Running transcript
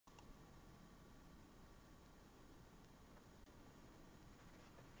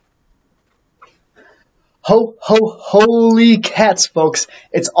Holy cats, folks.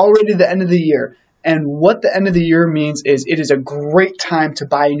 It's already the end of the year. And what the end of the year means is it is a great time to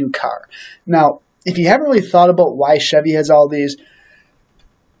buy a new car. Now, if you haven't really thought about why Chevy has all these,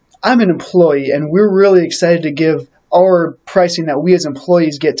 I'm an employee and we're really excited to give our pricing that we as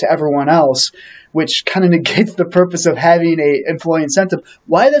employees get to everyone else, which kind of negates the purpose of having an employee incentive.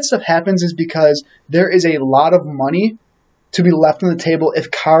 Why that stuff happens is because there is a lot of money to be left on the table if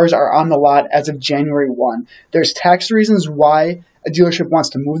cars are on the lot as of January 1. There's tax reasons why a dealership wants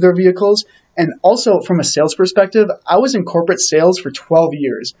to move their vehicles. And also from a sales perspective, I was in corporate sales for 12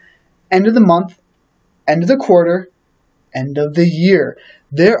 years. End of the month, end of the quarter, end of the year.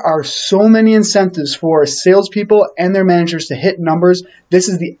 There are so many incentives for salespeople and their managers to hit numbers. This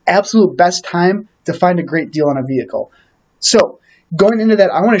is the absolute best time to find a great deal on a vehicle. So, going into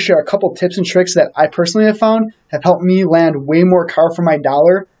that, I want to share a couple tips and tricks that I personally have found have helped me land way more car for my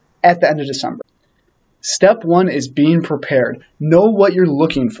dollar at the end of December. Step one is being prepared. Know what you're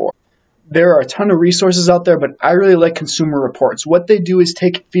looking for. There are a ton of resources out there, but I really like Consumer Reports. What they do is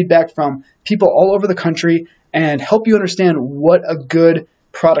take feedback from people all over the country and help you understand what a good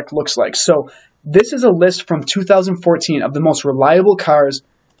product looks like. So this is a list from 2014 of the most reliable cars,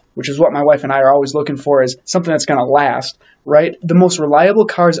 which is what my wife and I are always looking for, is something that's going to last, right? The most reliable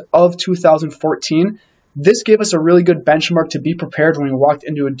cars of 2014. This gave us a really good benchmark to be prepared when we walked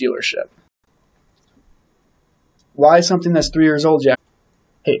into a dealership. Why something that's 3 years old, Jack?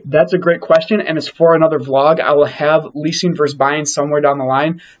 Hey, that's a great question, and it's for another vlog. I will have leasing versus buying somewhere down the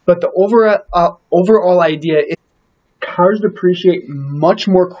line. But the overall idea is cars depreciate much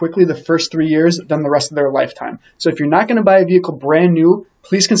more quickly the first 3 years than the rest of their lifetime. So if you're not going to buy a vehicle brand new,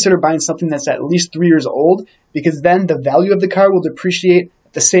 please consider buying something that's at least 3 years old, because then the value of the car will depreciate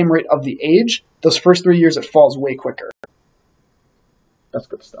at the same rate of the age. Those first 3 years, it falls way quicker. That's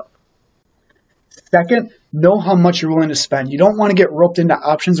good stuff. Second, know how much you're willing to spend. You don't want to get roped into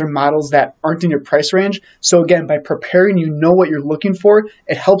options or models that aren't in your price range. So again, by preparing, you know what you're looking for.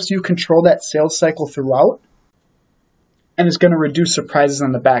 It helps you control that sales cycle throughout, and it's going to reduce surprises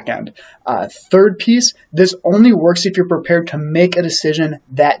on the back end. Third piece, this only works if you're prepared to make a decision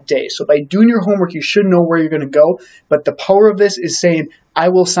that day. So by doing your homework, you should know where you're going to go. But the power of this is saying, I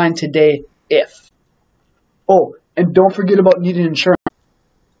will sign today if. Oh, and don't forget about needing insurance.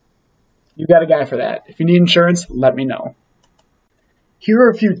 You got a guy for that. If you need insurance, let me know. Here are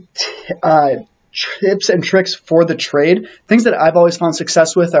a few tips and tricks for the trade. Things that I've always found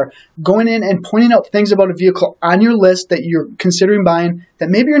success with are going in and pointing out things about a vehicle on your list that you're considering buying that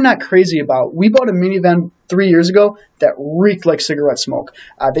maybe you're not crazy about. We bought a minivan 3 years ago that reeked like cigarette smoke.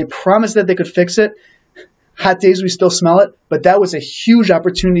 They promised that they could fix it. Hot days, we still smell it, but that was a huge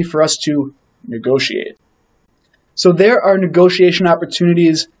opportunity for us to negotiate. So there are negotiation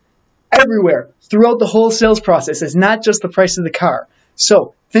opportunities everywhere throughout the whole sales process. It's not just the price of the car.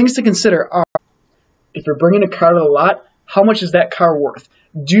 So things to consider are, if you're bringing a car to the lot, how much is that car worth?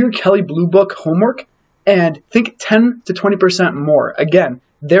 Do your Kelley Blue Book homework and think 10 to 20% more. Again,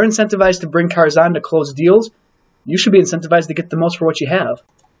 they're incentivized to bring cars on to close deals. You should be incentivized to get the most for what you have.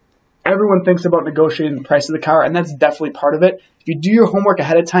 Everyone thinks about negotiating the price of the car, and that's definitely part of it. If you do your homework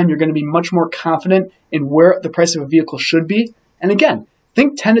ahead of time, you're going to be much more confident in where the price of a vehicle should be. And again,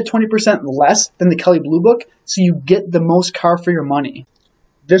 think 10 to 20% less than the Kelley Blue Book so you get the most car for your money.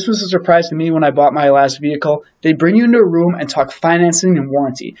 This was a surprise to me when I bought my last vehicle. They bring you into a room and talk financing and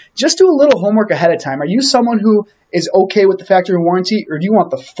warranty. Just do a little homework ahead of time. Are you someone who is okay with the factory warranty, or do you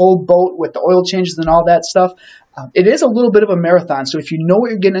want the full boat with the oil changes and all that stuff? It is a little bit of a marathon, so if you know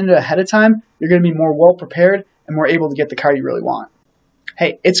what you're getting into ahead of time, you're going to be more well prepared and more able to get the car you really want.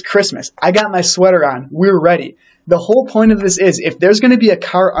 Hey, it's Christmas. I got my sweater on. We're ready. The whole point of this is, if there's going to be a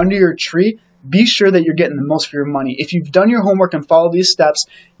car under your tree, be sure that you're getting the most for your money. If you've done your homework and followed these steps,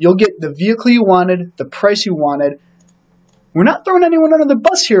 you'll get the vehicle you wanted, the price you wanted. We're not throwing anyone under the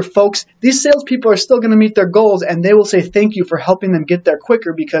bus here, folks. These salespeople are still going to meet their goals, and they will say thank you for helping them get there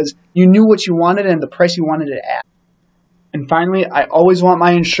quicker because you knew what you wanted and the price you wanted it at. And finally, I always want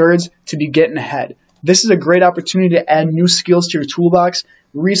my insureds to be getting ahead. This is a great opportunity to add new skills to your toolbox.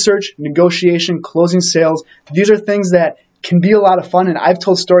 Research, negotiation, closing sales. These are things that can be a lot of fun, and I've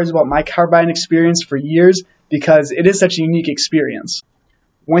told stories about my car buying experience for years because it is such a unique experience.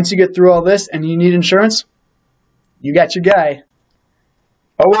 Once you get through all this and you need insurance, you got your guy.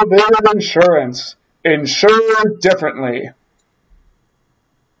 Elevated Insurance. Insure differently.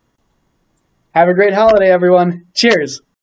 Have a great holiday, everyone. Cheers.